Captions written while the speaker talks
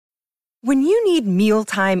When you need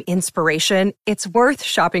mealtime inspiration, it's worth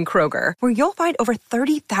shopping Kroger, where you'll find over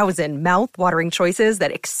 30,000 mouth-watering choices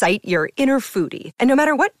that excite your inner foodie. And no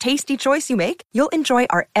matter what tasty choice you make, you'll enjoy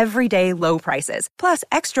our everyday low prices, plus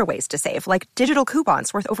extra ways to save, like digital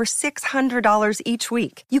coupons worth over $600 each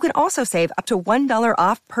week. You can also save up to $1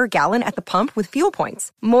 off per gallon at the pump with fuel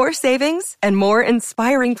points. More savings and more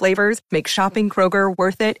inspiring flavors make shopping Kroger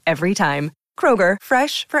worth it every time. Kroger,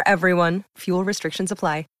 fresh for everyone. Fuel restrictions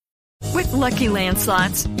apply. With Lucky Land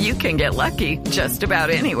Slots, you can get lucky just about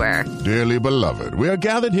anywhere. Dearly beloved, we are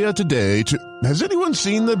gathered here today to... Has anyone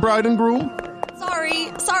seen the bride and groom?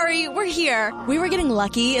 Sorry, we're here. We were getting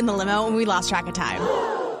lucky in the limo and we lost track of time.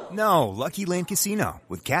 No, Lucky Land Casino,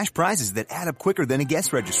 with cash prizes that add up quicker than a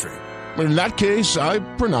guest registry. In that case, I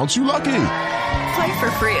pronounce you lucky. Play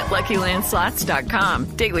for free at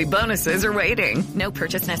LuckyLandSlots.com. Daily bonuses are waiting. No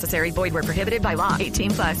purchase necessary. Void where prohibited by law.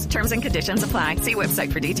 18+. Terms and conditions apply. See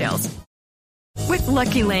website for details. With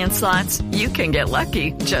Lucky Land Slots, you can get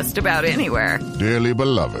lucky just about anywhere. Dearly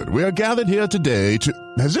beloved, we are gathered here today to...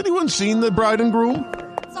 Has anyone seen the bride and groom?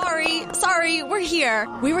 Sorry, we're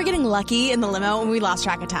here. We were getting lucky in the limo and we lost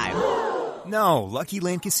track of time. No, Lucky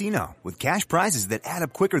Land Casino, with cash prizes that add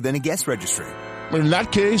up quicker than a guest registry. In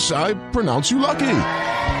that case, I pronounce you lucky.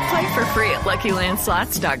 Play for free at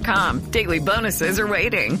LuckyLandSlots.com. Daily bonuses are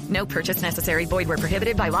waiting. No purchase necessary. Void where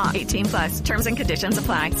prohibited by law. 18+. Terms and conditions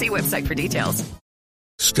apply. See website for details.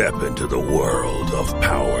 Step into the world of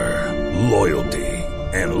power, loyalty,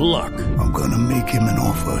 and luck. I'm gonna make him an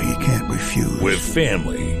offer he can't refuse. With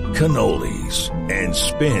family, cannolis, and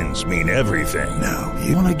spins mean everything. Now,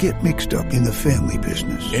 you wanna get mixed up in the family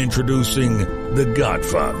business. Introducing The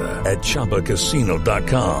Godfather at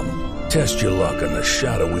ChumbaCasino.com. Test your luck in the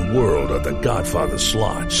shadowy world of The Godfather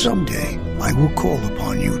slot. Someday, I will call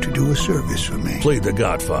upon you to do a service for me. Play The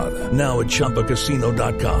Godfather, now at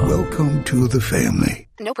ChumbaCasino.com. Welcome to the family.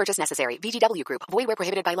 No purchase necessary. VGW Group. Void where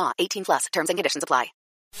prohibited by law. 18+. Terms and conditions apply.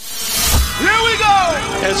 Here we go!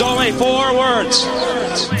 There's only 4 words.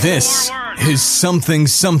 This is Something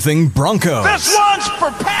Broncos. This one's for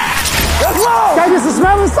Pat! Let's go! Guys, this is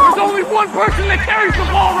smelling There's only one person that carries the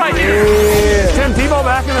ball right here. Yeah. Tim Tebow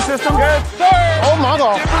back in the system. Good. Third. Oh, my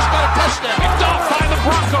God. Denver's got a touchdown. Picked off by the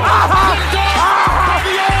Broncos. Picked off by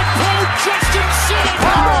the all-pro Justin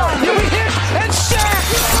Simmons. You hit and sack.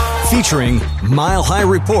 Featuring Mile High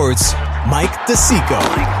Reports, Mike DeSico.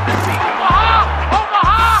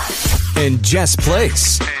 And Jess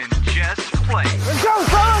Place. Let's go,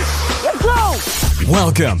 son! Let's go!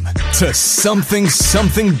 Welcome to Something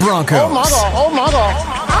Broncos. Oh my God!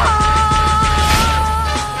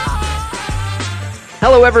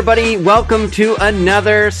 Hello, everybody. Welcome to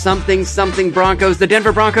another Something Broncos. The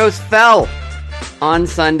Denver Broncos fell on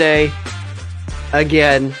Sunday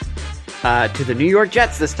again to the New York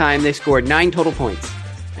Jets. This time they scored 9 total points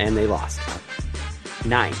and they lost.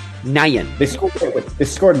 9. They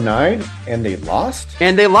scored 9 and they lost?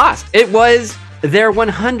 And they lost. It was their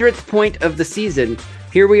 100th point of the season.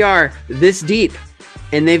 Here we are this deep,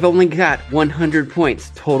 and they've only got 100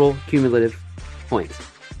 points, total cumulative points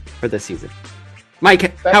for this season.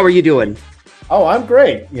 Mike, how are you doing? Oh, I'm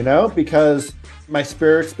great, because my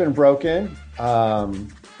spirit's been broken.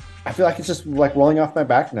 I feel like it's just like rolling off my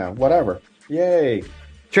back now. Whatever. Yay.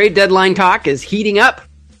 Trade deadline talk is heating up.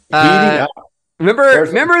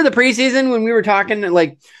 Remember the preseason when we were talking,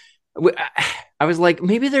 I was like,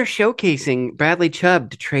 maybe they're showcasing Bradley Chubb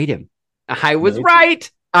to trade him. I was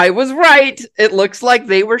right. It looks like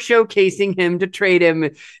they were showcasing him to trade him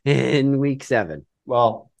in week 7.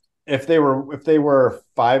 Well, if they were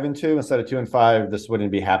 5-2 instead of 2-5, this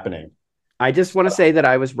wouldn't be happening. I just want to say that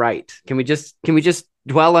I was right. Can we just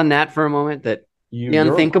dwell on that for a moment? That the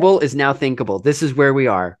unthinkable is now thinkable. This is where we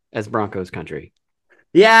are as Broncos country.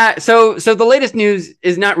 Yeah, so the latest news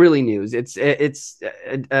is not really news. It's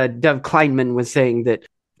Dov Kleinman was saying that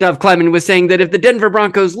if the Denver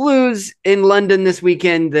Broncos lose in London this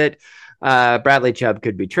weekend, that Bradley Chubb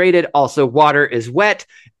could be traded. Also, water is wet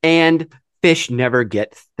and fish never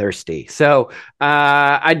get thirsty. So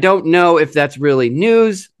I don't know if that's really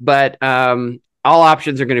news, but all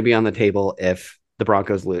options are going to be on the table if the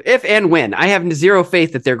Broncos lose, if and when. I have zero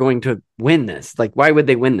faith that they're going to win this. Why would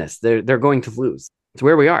they win this? They're going to lose. It's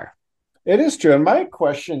where we are. It is true. And my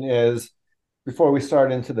question is, before we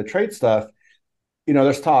start into the trade stuff,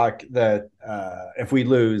 there's talk that if we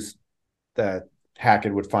lose, that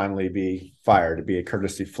Hackett would finally be fired to be a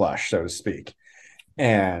courtesy flush, so to speak.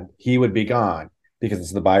 And he would be gone because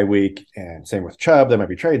it's the bye week. And same with Chubb, there might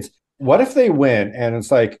be trades. What if they win and it's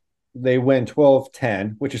like they win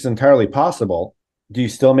 12-10, which is entirely possible? Do you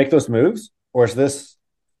still make those moves? Or is this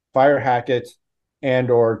fire Hackett, and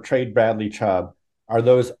or trade Bradley Chubb, are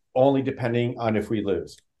those only depending on if we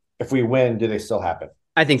lose? If we win, do they still happen?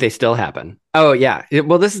 I think they still happen. Oh yeah.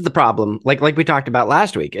 Well, this is the problem. Like we talked about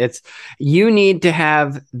last week. It's you need to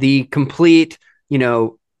have the complete,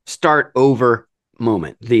 start over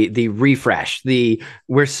moment, the refresh,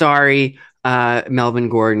 we're sorry, Melvin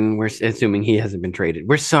Gordon, we're assuming he hasn't been traded.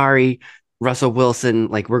 We're sorry, Russell Wilson.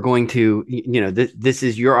 Like we're going to, this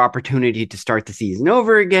is your opportunity to start the season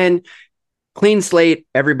over again. Clean slate.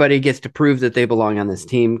 Everybody gets to prove that they belong on this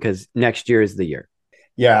team because next year is the year.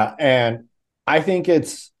 Yeah. And I think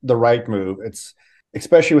it's the right move. It's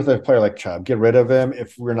especially with a player like Chubb, get rid of him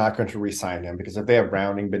if we're not going to re-sign him, because if they have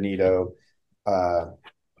Browning, Benito,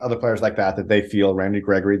 other players like that they feel, Randy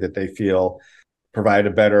Gregory, that they feel provide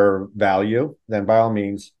a better value, then by all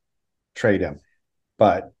means trade him.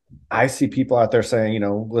 But I see people out there saying,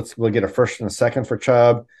 we'll get a first and a second for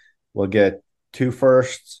Chubb. We'll get 2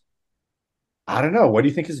 firsts. I don't know. What do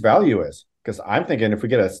you think his value is? Because I'm thinking if we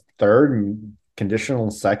get a third and conditional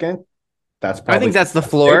second, that's probably. I think that's the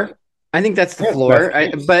floor. I think that's the floor.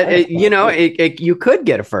 You could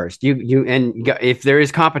get a first. If there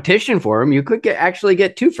is competition for him, you could actually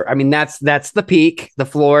get 2 first. I mean, that's the peak. The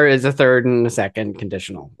floor is a third and a second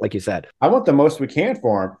conditional, like you said. I want the most we can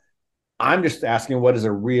for him. I'm just asking, what is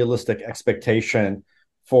a realistic expectation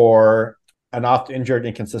for an oft-injured,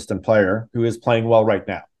 inconsistent player who is playing well right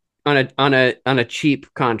now on a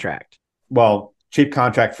cheap contract? Well, cheap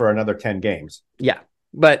contract for another 10 games. Yeah.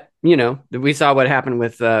 But, we saw what happened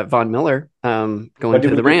with Von Miller going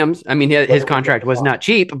to the Rams. I mean, his contract was not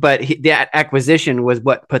cheap, but that acquisition was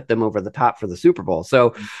what put them over the top for the Super Bowl.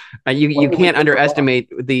 So you can't underestimate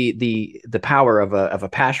the power of a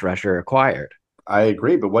pass rusher acquired. I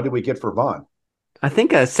agree. But what did we get for Von? I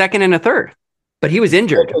think a second and a third. But he was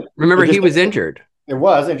injured. Remember, he was injured. It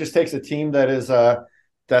was. It just takes a team that is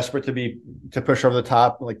desperate to push over the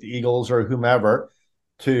top, like the Eagles or whomever,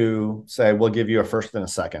 to say, we'll give you a first and a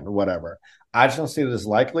second or whatever. I just don't see it as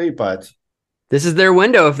likely, but this is their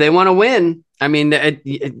window if they want to win. I mean,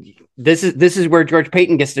 this is where George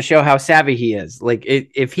Paton gets to show how savvy he is. Like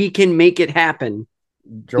if he can make it happen,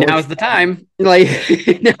 now's the time. Like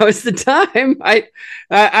now is the time.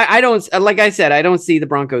 I don't, like I said, I don't see the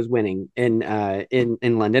Broncos winning in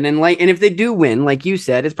London. And if they do win, like you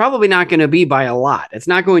said, it's probably not going to be by a lot. It's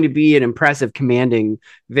not going to be an impressive, commanding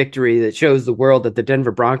victory that shows the world that the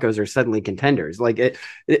Denver Broncos are suddenly contenders. Like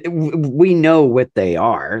we know what they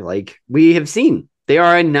are. Like we have seen, they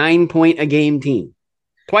are a 9-point a game team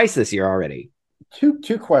twice this year already.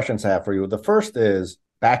 Two questions I have for you. The first is,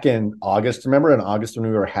 back in August, remember in August when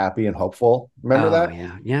we were happy and hopeful? Remember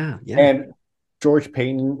that? Yeah. And George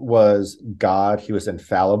Paton was God. He was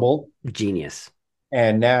infallible. Genius.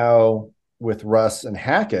 And now with Russ and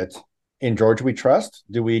Hackett, in George we trust?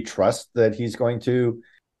 Do we trust that he's going to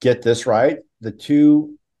get this right? The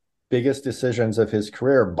 2 biggest decisions of his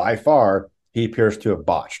career, by far, he appears to have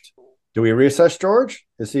botched. Do we reassess George?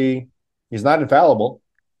 He's not infallible.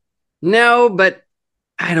 No, but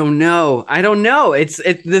I don't know. It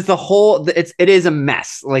is a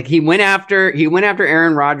mess. Like he went after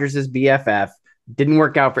Aaron Rodgers' BFF, didn't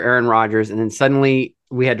work out for Aaron Rodgers. And then suddenly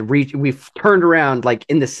we've turned around like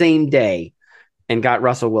in the same day and got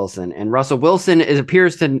Russell Wilson. And Russell Wilson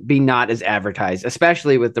appears to be not as advertised,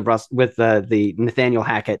 especially with the Nathaniel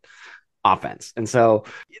Hackett offense. And so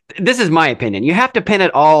this is my opinion. You have to pin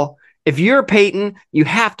it all. If you're Peyton, you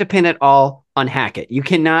have to pin it all on Hackett. You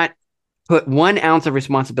cannot put 1 ounce of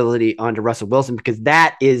responsibility onto Russell Wilson, because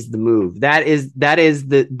that is the move. That is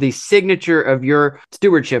the signature of your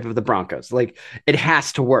stewardship of the Broncos. Like it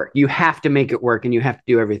has to work. You have to make it work, and you have to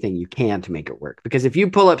do everything you can to make it work. Because if you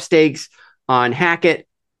pull up stakes on Hackett,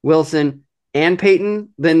 Wilson, and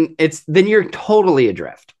Peyton, then you're totally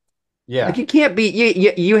adrift. Yeah. Like you can't be,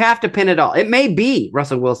 you have to pin it all. It may be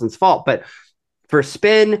Russell Wilson's fault, but for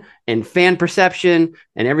spin and fan perception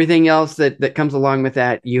and everything else that comes along with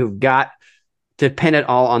that, you've got to pin it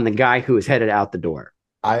all on the guy who is headed out the door.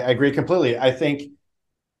 I agree completely. I think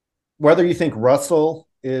whether you think Russell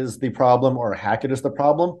is the problem or Hackett is the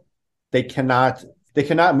problem, they cannot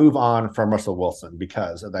move on from Russell Wilson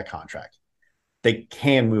because of that contract. They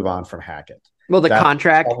can move on from Hackett. Well, the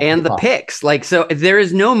contract and the picks, like, so there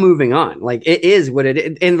is no moving on. Like, it is what it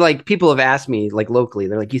is. And like, people have asked me, like, locally,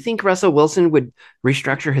 they're like, you think Russell Wilson would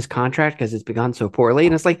restructure his contract because it's begun so poorly?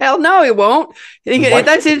 And it's like, hell no, he won't.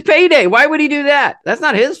 That's his payday. Why would he do that? That's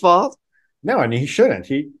not his fault. No, and he shouldn't.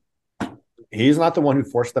 He's not the one who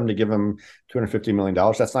forced them to give him $250 million.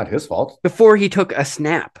 That's not his fault. Before he took a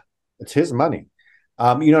snap. It's his money.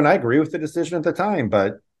 And I agree with the decision at the time,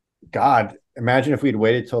 but God, imagine if we'd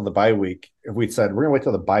waited till the bye week. If we'd said, we're going to wait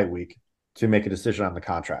till the bye week to make a decision on the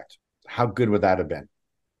contract. How good would that have been?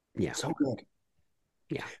 Yeah. So good.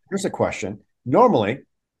 Yeah. Here's a question. Normally,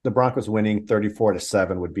 the Broncos winning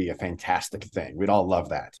 34-7 would be a fantastic thing. We'd all love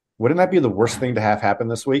that. Wouldn't that be the worst thing to have happen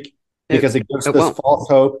this week? Because it gives this false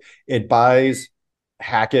hope. It buys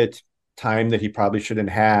Hackett time that he probably shouldn't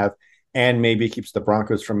have, and maybe keeps the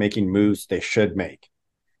Broncos from making moves they should make.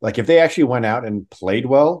 Like if they actually went out and played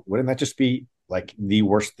well, wouldn't that just be like the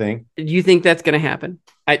worst thing? Do you think that's going to happen?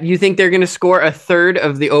 You think they're going to score a third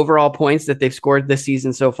of the overall points that they've scored this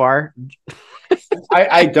season so far?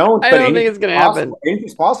 I don't. I don't think it's going to happen.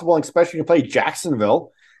 Anything's possible, especially when you play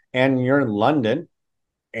Jacksonville and you're in London.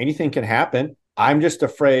 Anything can happen. I'm just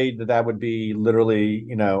afraid that would be literally,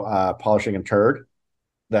 polishing a turd.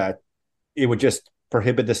 That it would just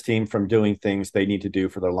prohibit this team from doing things they need to do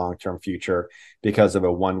for their long-term future because of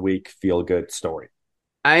a 1 week feel-good story.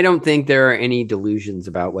 I don't think there are any delusions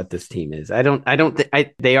about what this team is. They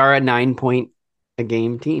are a 9-point a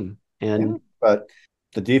game team. But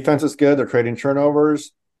the defense is good. They're creating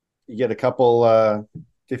turnovers. You get a couple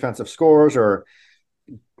defensive scores or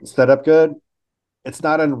set up good. It's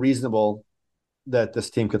not unreasonable that this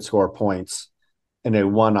team could score points in a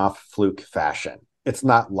one-off fluke fashion. It's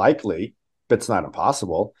not likely, but it's not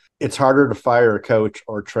impossible. It's harder to fire a coach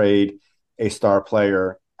or trade a star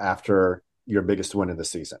player after your biggest win of the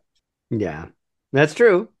season. Yeah, that's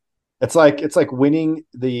true. It's like winning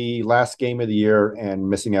the last game of the year and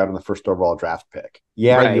missing out on the first overall draft pick.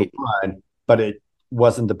 Yeah, right. You won, but it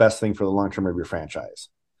wasn't the best thing for the long term of your franchise.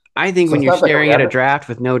 I think when you're staring at a draft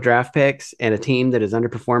with no draft picks and a team that is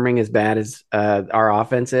underperforming as bad as our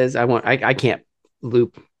offense is, I can't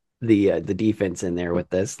loop the defense in there with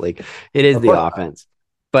this. Like it is the offense,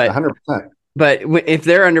 but 100%. But if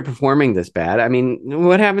they're underperforming this bad, I mean,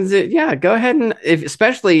 what happens? Go ahead and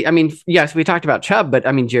especially, I mean, yes, we talked about Chubb, but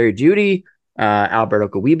I mean, Jerry Jeudy,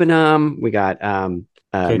 Albert Okwuegbunam, we got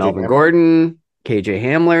Melvin Gordon, KJ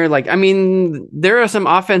Hamler. Like, I mean, there are some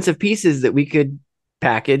offensive pieces that we could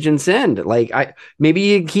package and send. Like, maybe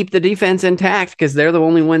you keep the defense intact because they're the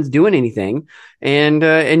only ones doing anything, and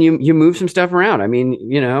you move some stuff around. I mean,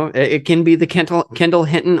 it can be the Kendall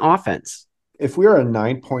Hinton offense. If we're a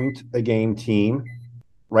 9-point a game team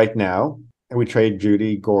right now, and we trade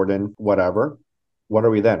Jeudy, Gordon, whatever, what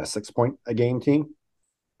are we then? A 6-point a game team?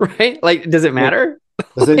 Right? Like, does it matter?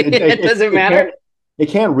 Does it doesn't matter. It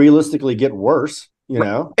can't realistically get worse,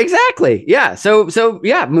 Exactly. Yeah. So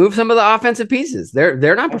yeah, move some of the offensive pieces.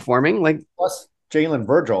 They're not performing. Like, plus Jalen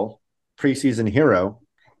Virgil, preseason hero.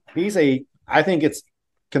 I think it's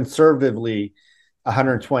conservatively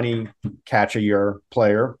 120 catch a year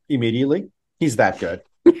player immediately. He's that good.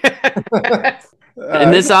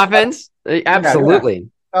 In this offense? Absolutely. Yeah.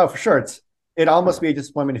 Oh, for sure. It'd almost be a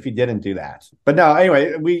disappointment if he didn't do that. But no,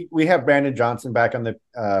 anyway, we have Brandon Johnson back on the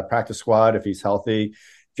practice squad if he's healthy.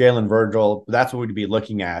 Jalen Virgil, that's what we'd be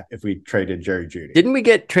looking at if we traded Jerry Jeudy. Didn't we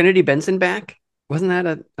get Trinity Benson back? Wasn't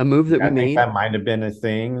that a move that we made? That might have been a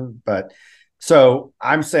thing. But so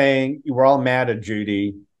I'm saying we're all mad at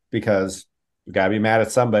Jeudy because you got to be mad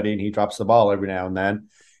at somebody, and he drops the ball every now and then.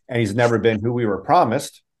 And he's never been who we were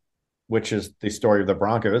promised, which is the story of the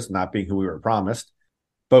Broncos not being who we were promised.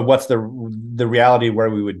 But what's the reality where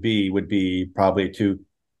we would be probably 2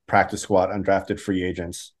 practice squad undrafted free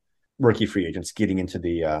agents, rookie free agents getting into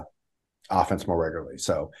the offense more regularly.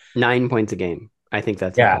 So 9 points a game. I think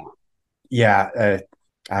that's I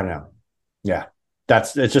don't know. Yeah,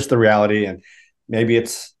 it's just the reality, and maybe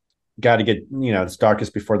it's got to get it's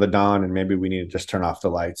darkest before the dawn, and maybe we need to just turn off the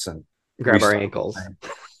lights and grab our ankles.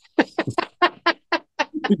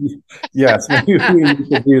 Yes, maybe we need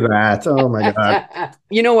to do that. Oh my god!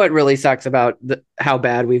 You know what really sucks about how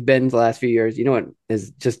bad we've been the last few years? You know what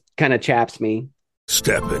is just kind of chaps me?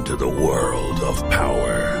 Step into the world of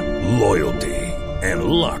power, loyalty, and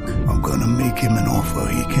luck. I'm gonna make him an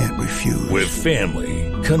offer he can't refuse. With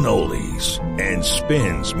family, cannolis, and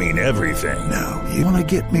spins mean everything. Now, you wanna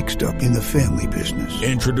get mixed up in the family business.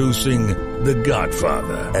 Introducing The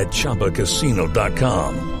Godfather at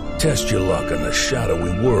ChumbaCasino.com. Test your luck in the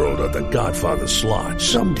shadowy world of The Godfather slot.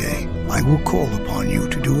 Someday, I will call upon you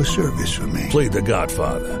to do a service for me. Play The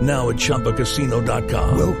Godfather now at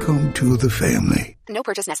ChumbaCasino.com. Welcome to the family. No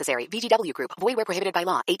purchase necessary. VGW Group. Void where prohibited by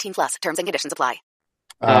law. 18+. Terms and conditions apply.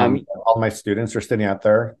 All my students are sitting out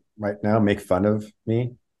there right now, make fun of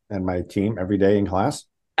me and my team every day in class.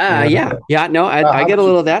 I get a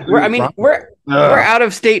little of that. We're out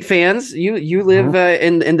of state fans. You live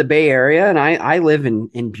in the Bay Area, and I live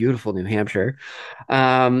in beautiful New Hampshire.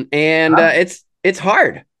 It's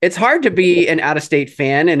hard. It's hard to be an out of state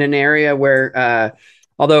fan in an area where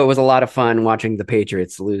a Although it was a lot of fun watching the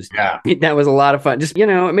Patriots lose. Yeah. That was a lot of fun. Just,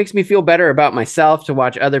 it makes me feel better about myself to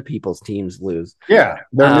watch other people's teams lose. Yeah.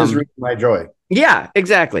 Their misery is my joy. Yeah,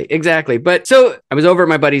 exactly. But so I was over at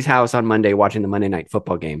my buddy's house on Monday watching the Monday Night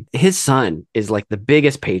Football game. His son is like the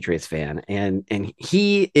biggest Patriots fan, and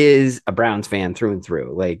he is a Browns fan through and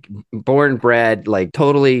through, like born, bred, like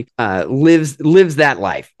totally lives that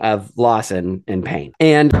life of loss and pain.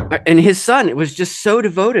 And his son was just so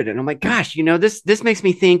devoted, and I'm like, gosh, this makes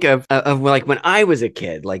me think of like when I was a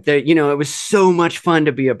kid, like it was so much fun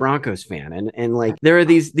to be a Broncos fan, and like there are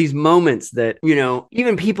these moments that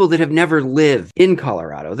even people that have never lived in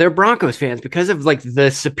Colorado, they're Broncos fans because of like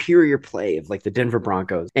the superior play of like the Denver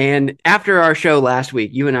Broncos. And after our show last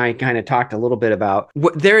week, you and I kind of talked a little bit about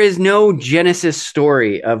there is no genesis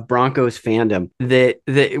story of Broncos fandom that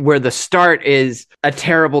where the start is a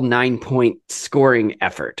terrible 9-point scoring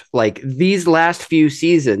effort. Like these last few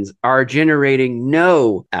seasons are generating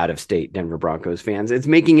no out-of-state Denver Broncos fans. It's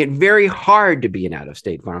making it very hard to be an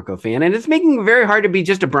out-of-state Bronco fan, and it's making it very hard to be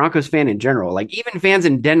just a Broncos fan in general. Like even fans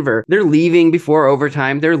in Denver, they're leaving before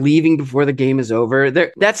overtime. They're leaving before the game is over.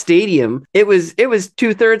 That stadium, it was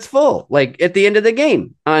 2/3 full, like at the end of the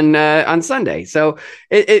game on Sunday. So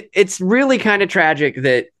it's really kind of tragic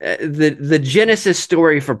that the genesis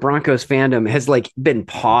story for Broncos fandom has like been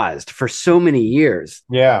paused for so many years.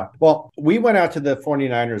 Yeah. Well, we went out to the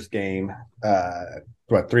 49ers game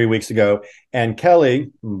 3 weeks ago, and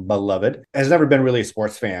Kelly, beloved, has never been really a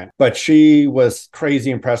sports fan, but she was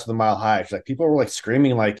crazy impressed with the Mile High. She's like, people were like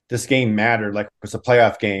screaming like this game mattered, like it was a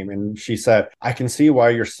playoff game. And she said, I can see why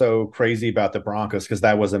you're so crazy about the Broncos, because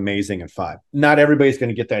that was amazing and fun. Not everybody's going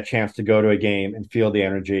to get that chance to go to a game and feel the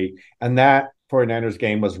energy. And that 49ers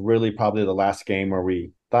game was really probably the last game where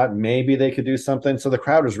we thought maybe they could do something. So the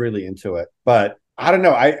crowd was really into it. But I don't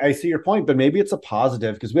know. I see your point, but maybe it's a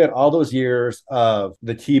positive, because we had all those years of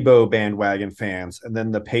the Tebow bandwagon fans and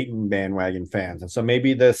then the Peyton bandwagon fans. And so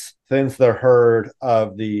maybe this thins the herd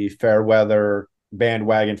of the fair weather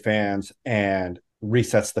bandwagon fans and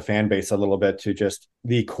resets the fan base a little bit to just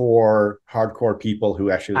the core hardcore people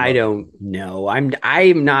who actually I don't know.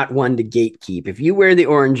 I'm not one to gatekeep. If you wear the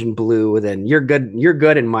orange and blue, then you're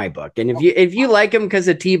good in my book. And if you like them because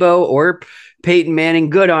of Tebow or Peyton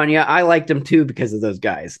Manning, good on you. I liked them too because of those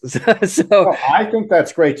guys. So I think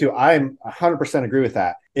that's great too. I'm 100% agree with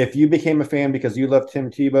that. If you became a fan because you love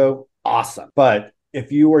Tim Tebow, awesome. But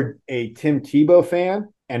if you were a Tim Tebow fan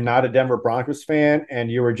and not a Denver Broncos fan, and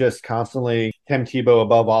you were just constantly Tim Tebow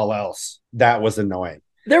above all else, that was annoying.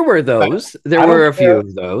 There were those. There were a few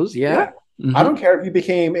of those. Yeah. Mm-hmm. I don't care if you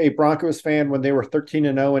became a Broncos fan when they were 13-0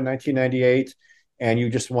 in 1998 and you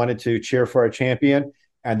just wanted to cheer for a champion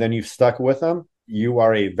and then you've stuck with them, you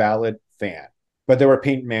are a valid fan. But there were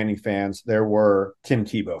Peyton Manning fans, there were Tim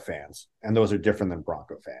Tebow fans, and those are different than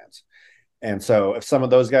Bronco fans. And so if some of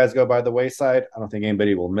those guys go by the wayside, I don't think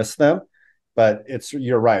anybody will miss them. But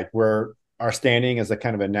you're right. Our standing as a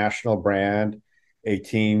kind of a national brand, a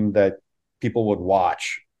team that people would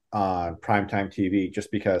watch on primetime TV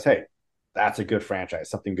just because, hey, that's a good franchise.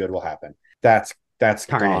 Something good will happen. That's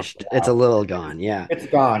tarnished. Gone. It's a little gone. Yeah. It's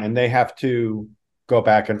gone. And they have to go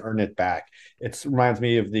back and earn it back. It reminds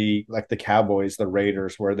me of the Cowboys, the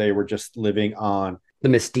Raiders, where they were just living on the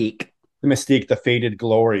mystique, the faded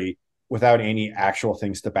glory without any actual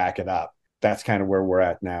things to back it up. That's kind of where we're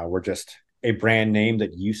at now. We're just a brand name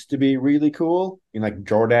that used to be really cool, like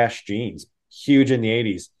Jordache jeans, huge in the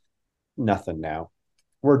 80s. Nothing now.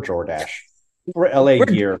 We're Jordache. We're LA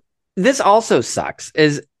Gear. This also sucks.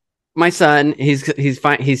 Is my son, he's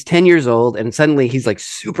fine. He's 10 years old, and suddenly he's like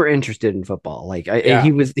super interested in football. Like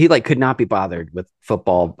he like could not be bothered with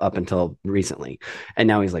football up until recently, and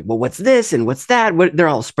now he's like, well, what's this and what's that? What, they're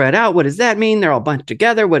all spread out. What does that mean? They're all bunched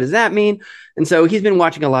together. What does that mean? And so he's been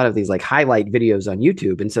watching a lot of these like highlight videos on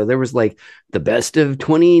YouTube. And so there was like the best of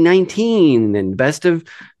 2019 and best of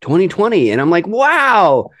 2020, and I'm like,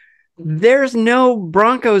 wow. There's no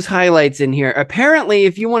Broncos highlights in here. Apparently,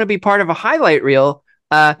 if you want to be part of a highlight reel,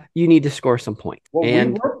 you need to score some points. Well,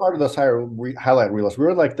 we were part of those highlight reels. We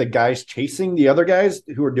were like the guys chasing the other guys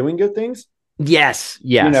who were doing good things. Yes.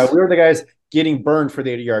 We were the guys getting burned for the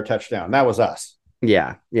 80-yard touchdown. That was us.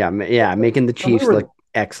 Yeah. Making the Chiefs look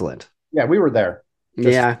excellent. Yeah, we were there.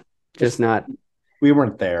 Just not. We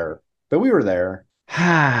weren't there, but we were there.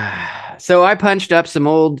 So I punched up some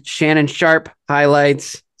old Shannon Sharp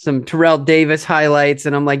highlights, some Terrell Davis highlights,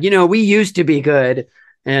 and I'm like, we used to be good.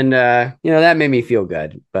 And, that made me feel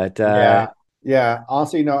good. But yeah.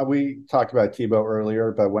 Honestly, we talked about Tebow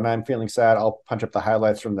earlier, but when I'm feeling sad, I'll punch up the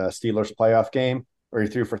highlights from the Steelers playoff game where he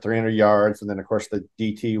threw for 300 yards. And then, of course, the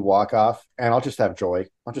DT walk-off. And I'll just have joy.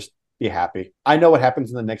 I'll just be happy. I know what happens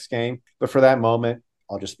in the next game, but for that moment,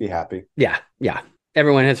 I'll just be happy. Yeah.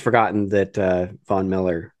 Everyone has forgotten that Von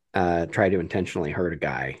Miller tried to intentionally hurt a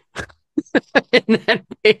guy. In that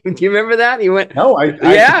game. Do you remember that? He went. No, he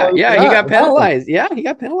got penalized. Yeah, he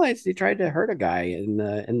got penalized. He tried to hurt a guy in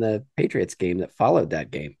the Patriots game that followed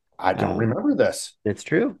that game. I don't remember this. It's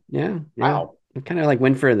true. Yeah. Wow. It kind of like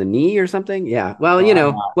went for the knee or something. Yeah. Well,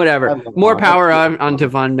 whatever. More power on to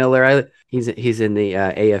Von Miller. He's in the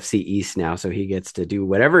AFC East now, so he gets to do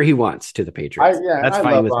whatever he wants to the Patriots. That's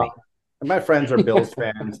fine with me. My friends are Bills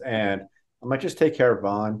fans, and I might just take care of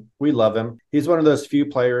Von. We love him. He's one of those few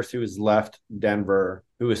players who has left Denver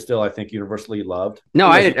who is still, I think, universally loved.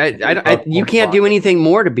 No, you can't do anything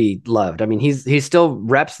more to be loved. I mean, he still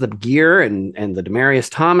reps the gear and the Demaryius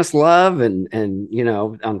Thomas love and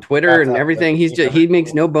on Twitter and everything. He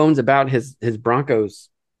makes no bones about his Broncos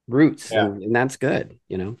roots, and that's good.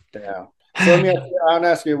 Yeah. So I'll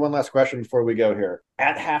ask you one last question before we go here.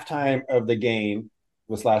 At halftime of the game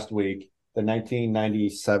was last week. The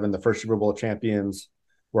 1997, the first Super Bowl champions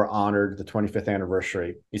were honored the 25th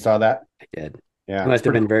anniversary. You saw that? I did. Yeah. I must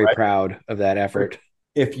have been very proud of that effort.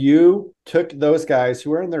 If you took those guys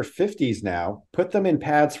who are in their 50s now, put them in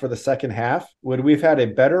pads for the second half, would we have had a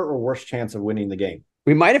better or worse chance of winning the game?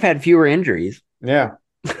 We might have had fewer injuries. Yeah.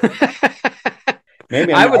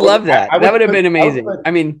 Maybe. I would love that. That would have been amazing.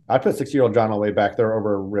 I'd put 6-year-old John Elway back there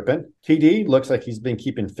over Rippon. TD looks like he's been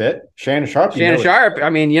keeping fit. Shannon Sharp.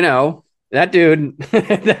 That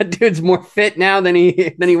dude's more fit now than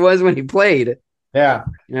he was when he played. Yeah.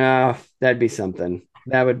 Oh, that'd be something.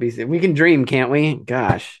 That would be. We can dream, can't we?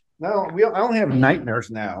 Gosh. No, I only have nightmares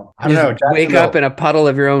now. I don't know. Wake up in a puddle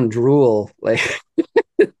of your own drool. Like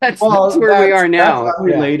that's where we are now. That's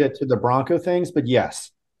unrelated to the Bronco things, but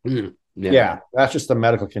yes. Yeah, that's just a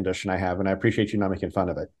medical condition I have, and I appreciate you not making fun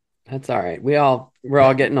of it. That's all right. We're all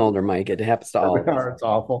getting older, Mike. It happens to all of us. It's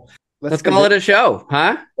awful. Let's call it a show,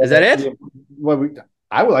 huh? Is that it? Well,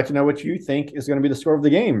 I would like to know what you think is going to be the score of the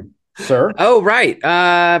game, sir. Oh, right.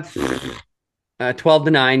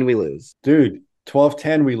 12-9, we lose. Dude,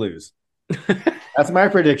 12-10, we lose. That's my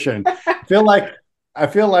prediction. I feel like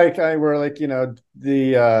we're like,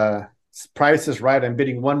 the Price is Right. I'm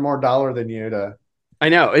bidding $1 more than you to. I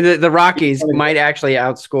know the Rockies might actually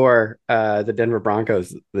outscore the Denver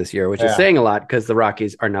Broncos this year, which is saying a lot because the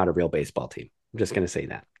Rockies are not a real baseball team. I'm just going to say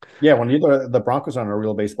that. Yeah, when the Broncos aren't a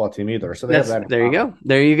real baseball team either. So have that. There you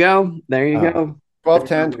go. 12-10,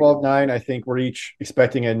 12-9. I think we're each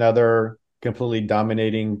expecting another completely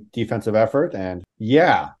dominating defensive effort. And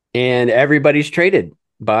everybody's traded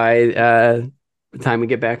by the time we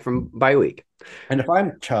get back from bye week. And if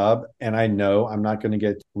I'm Chubb and I know I'm not going to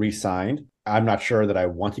get re-signed, I'm not sure that I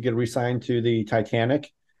want to get re-signed to the Titanic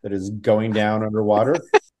that is going down underwater.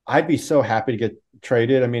 I'd be so happy to get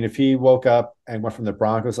traded. I mean, if he woke up and went from the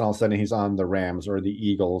Broncos and all of a sudden he's on the Rams or the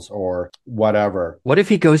Eagles or whatever. What if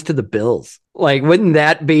he goes to the Bills? Like, wouldn't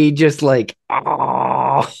that be just like,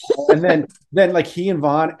 oh? And then like he and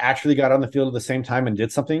Vaughn actually got on the field at the same time and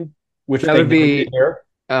did something, which that would be here.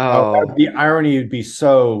 Oh, the irony would be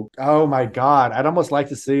so. Oh my God! I'd almost like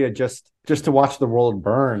to see it just to watch the world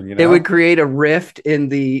burn. It would create a rift in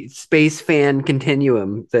the space fan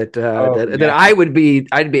continuum that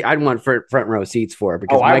I'd want front row seats for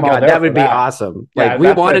because my God, that would be awesome. Like we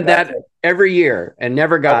wanted that every year and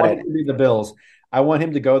never got it. To be the Bills. I want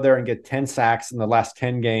him to go there and get 10 sacks in the last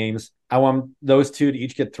 10 games. I want those two to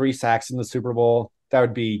each get 3 sacks in the Super Bowl. That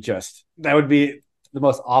would be the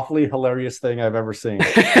most awfully hilarious thing I've ever seen.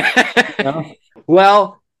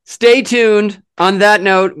 Well, stay tuned. On that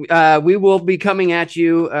note, we will be coming at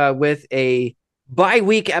you with a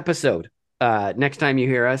bi-week episode next time you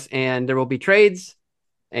hear us, and there will be trades,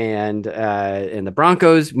 and the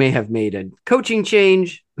Broncos may have made a coaching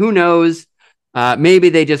change. Who knows? Maybe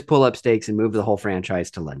they just pull up stakes and move the whole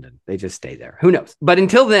franchise to London. They just stay there. Who knows? But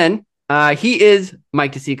until then, he is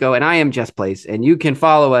Mike DeSico, and I am Jess Place, and you can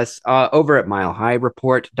follow us over at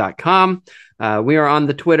milehighreport.com. We are on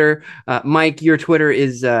the Twitter. Mike, your Twitter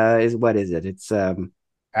is what is it? It's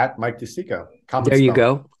at Mike DeSico. There you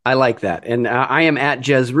go. I like that. And I am at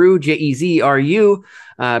Jezru, Jezru.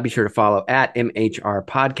 Be sure to follow at MHR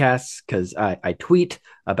Podcasts because I tweet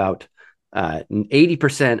about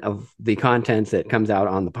 80% of the content that comes out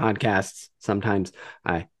on the podcasts. Sometimes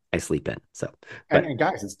I sleep in. So, and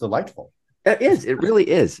guys, it's delightful. It is. It really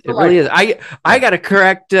is. It really is. I got to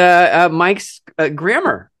correct Mike's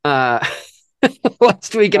grammar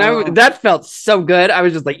last week, and that felt so good. I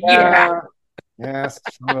was just like, yes.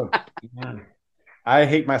 I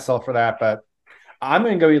hate myself for that, but I'm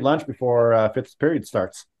going to go eat lunch before fifth period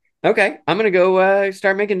starts. Okay, I'm going to go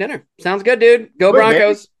start making dinner. Sounds good, dude. Go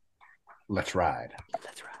Broncos. Baby. Let's ride.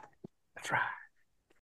 Let's ride. Let's ride.